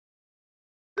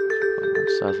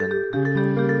7.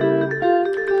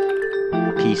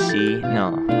 PC?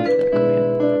 No. Don't do that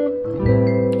command.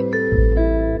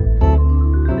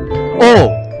 Oh!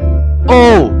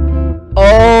 Oh!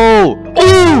 Oh!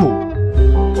 Oh!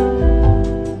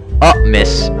 Oh,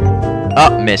 miss.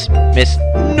 Oh, miss. Miss.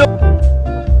 No!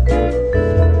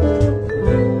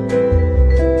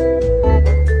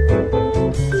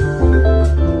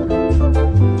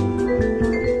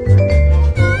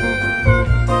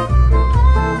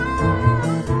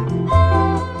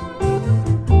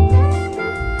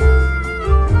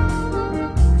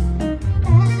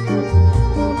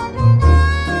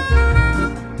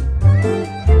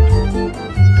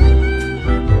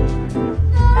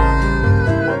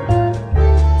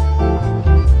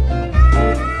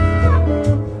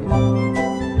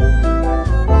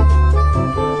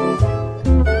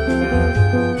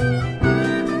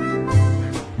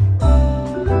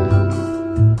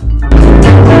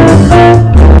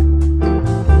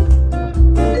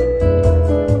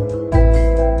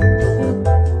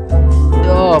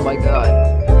 Oh my god.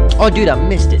 Oh dude, I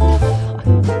missed it.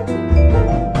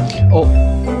 Oh.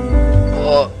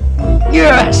 Oh.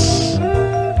 Yes!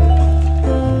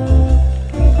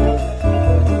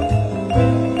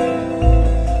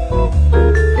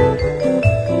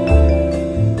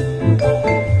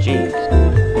 Jeez.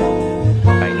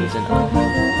 Chinese enough.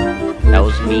 That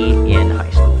was me in high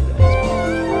school, guys.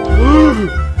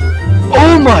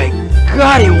 Oh my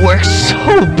god, it works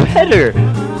so better!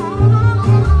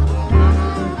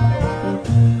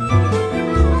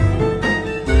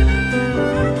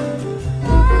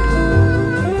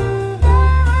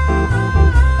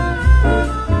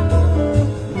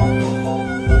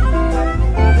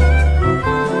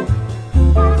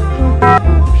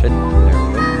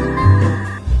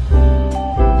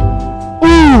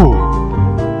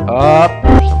 Up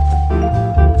or something.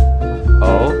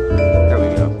 Oh, there we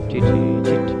go.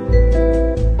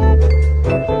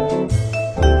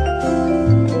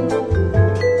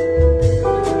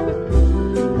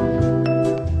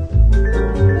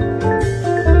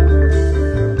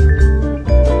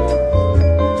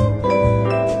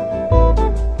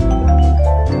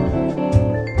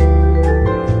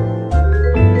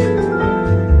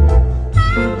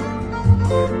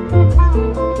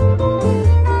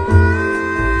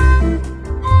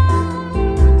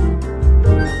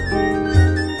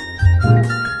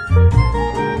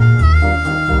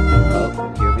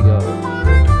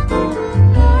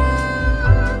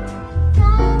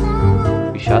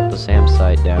 Shot the Sam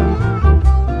side down.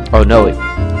 Oh no!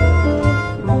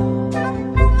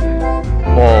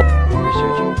 Oh,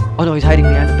 researching. Oh no, he's hiding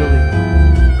behind the building.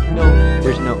 No,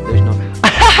 there's no.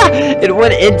 It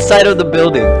went inside of the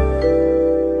building.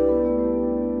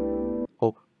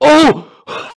 Oh, oh!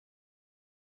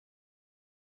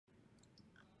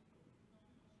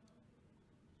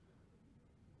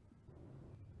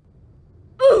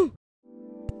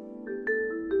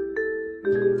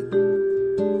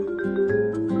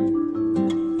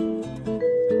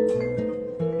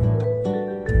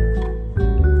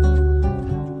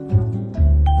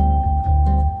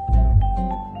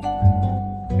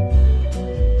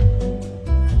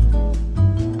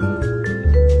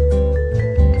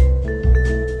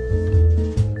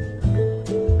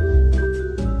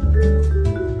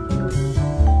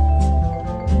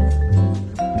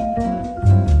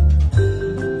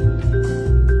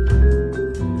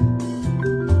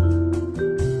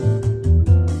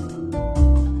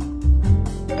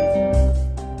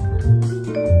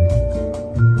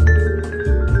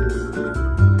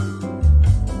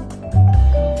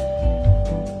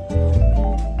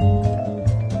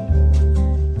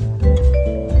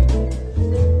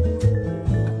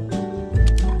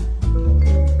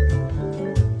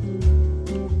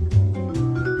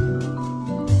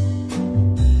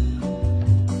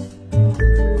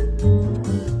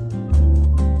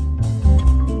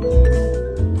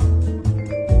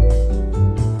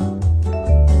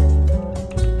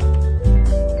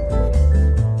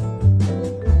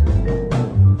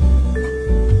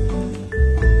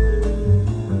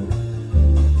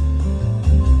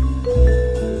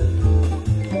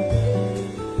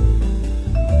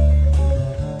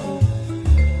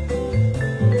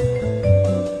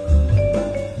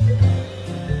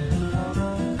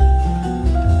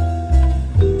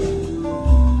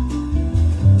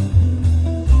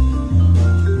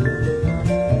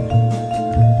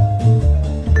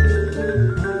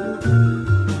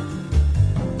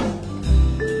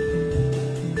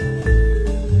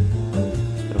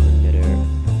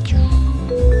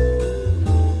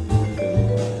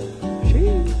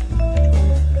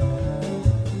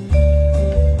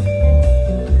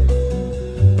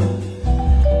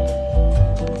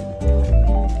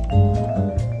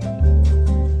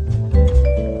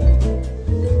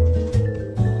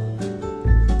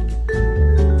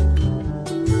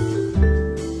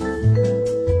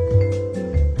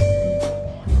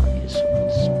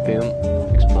 Boom.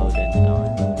 Exploded.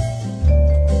 Done.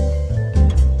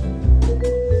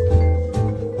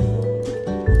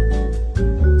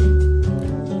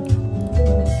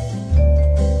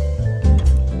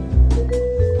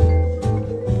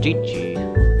 GG.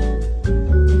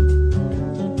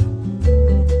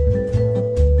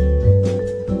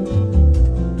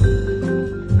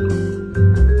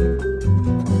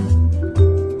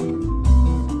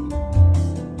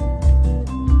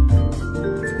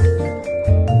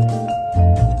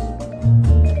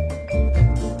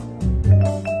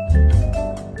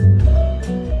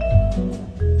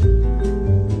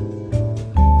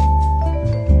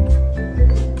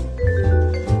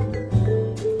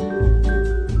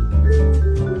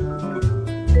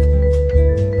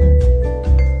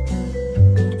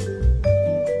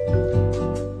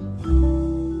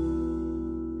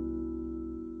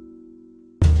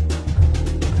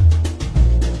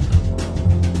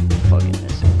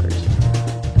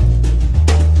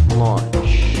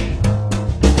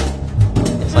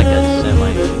 It's like a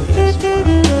semi-GPS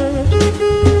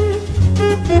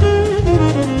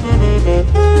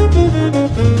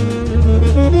file.